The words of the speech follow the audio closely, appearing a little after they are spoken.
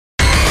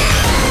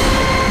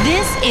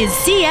is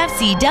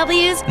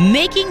CFCW's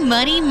Making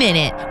Money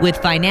Minute with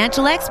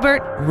financial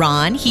expert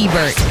Ron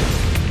Hebert.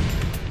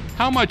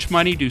 How much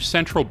money do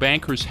central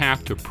bankers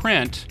have to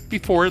print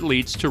before it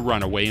leads to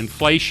runaway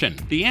inflation?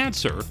 The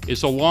answer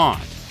is a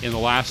lot. In the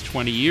last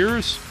 20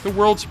 years, the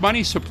world's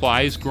money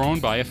supply has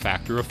grown by a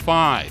factor of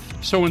 5.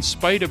 So in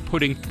spite of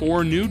putting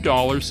 4 new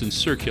dollars in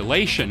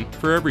circulation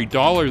for every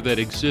dollar that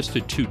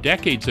existed 2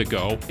 decades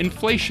ago,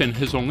 inflation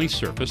has only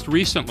surfaced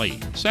recently.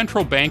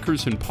 Central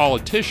bankers and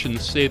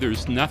politicians say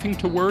there's nothing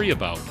to worry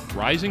about.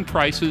 Rising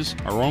prices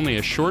are only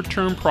a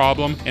short-term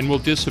problem and will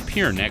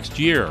disappear next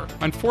year.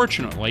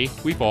 Unfortunately,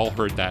 we've all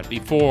heard that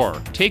before.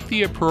 Take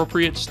the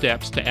appropriate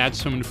steps to add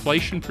some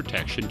inflation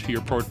protection to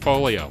your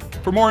portfolio.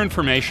 For more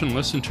information,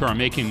 listen to our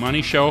Making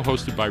Money show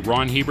hosted by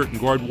Ron Hebert and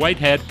Gord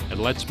Whitehead at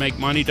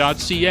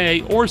letsmakemoney.ca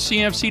or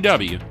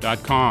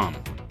cfcw.com.